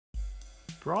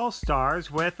Brawl Stars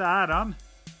with Adam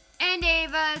and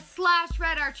Ava /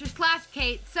 Red Archer /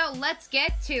 Kate, so let's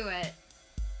get to it.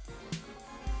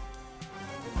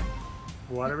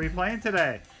 What are we playing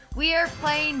today? We are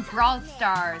playing Brawl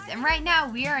Stars, and right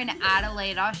now we are in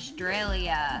Adelaide,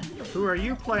 Australia. Who are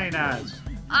you playing as?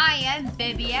 I am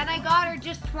Bibby, and I got her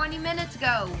just 20 minutes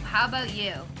ago. How about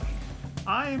you?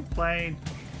 I am playing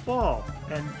Bull,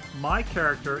 and my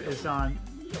character is on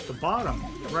the bottom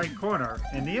right corner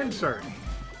in the insert.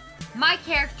 My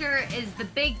character is the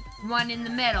big one in the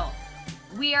middle.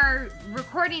 We are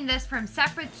recording this from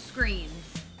separate screens.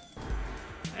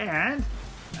 And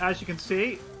as you can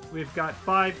see, we've got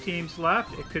 5 teams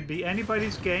left. It could be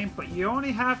anybody's game, but you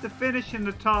only have to finish in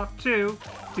the top 2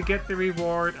 to get the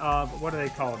reward of, what do they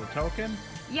call it, a token?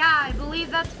 Yeah, I believe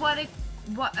that's what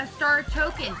a star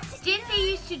token. Didn't they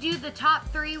used to do the top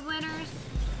 3 winners?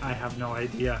 I have no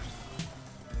idea.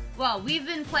 Well, we've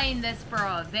been playing this for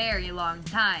a very long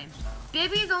time.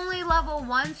 Bibby's only level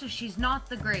 1, so she's not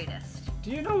the greatest. Do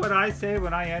you know what I say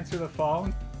when I answer the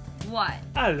phone? What?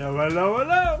 Hello, hello,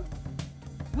 hello.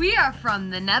 We are from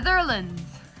the Netherlands.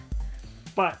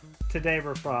 But today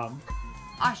we're from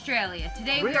Australia.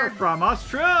 Today we are from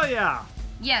Australia.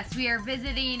 Yes, we are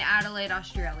visiting Adelaide,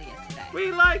 Australia today.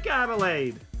 We like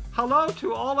Adelaide. Hello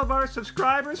to all of our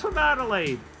subscribers from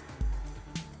Adelaide.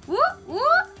 Whoop,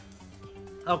 whoop.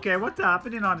 Okay, what's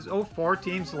happening on this? Oh, 4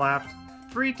 teams left.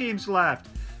 3 teams left.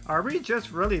 Are we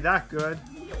just really that good?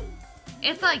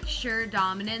 It's like sure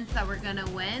dominance that we're gonna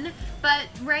win, but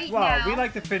now... Well, we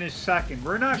like to finish second.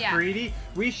 We're not greedy.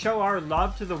 We show our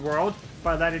love to the world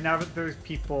by letting other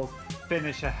people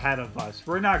finish ahead of us.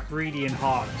 We're not greedy and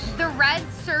hogs. The red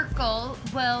circle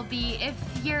will be if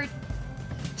your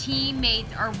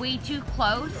teammates are way too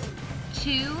close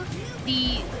to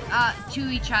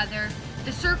each other.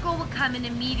 The circle will come and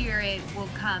a meteorite will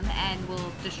come and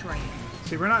will destroy you.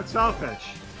 See, we're not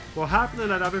selfish. We'll happily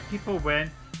let other people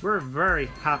win. We're very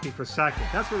happy for second.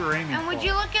 That's what we're aiming for. And would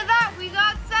you look at that? We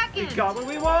got second. We got what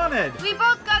we wanted. We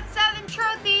both got 7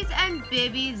 trophies and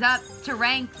Bibby's up to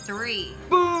rank 3.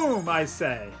 Boom, I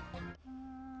say.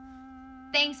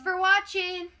 Thanks for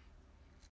watching.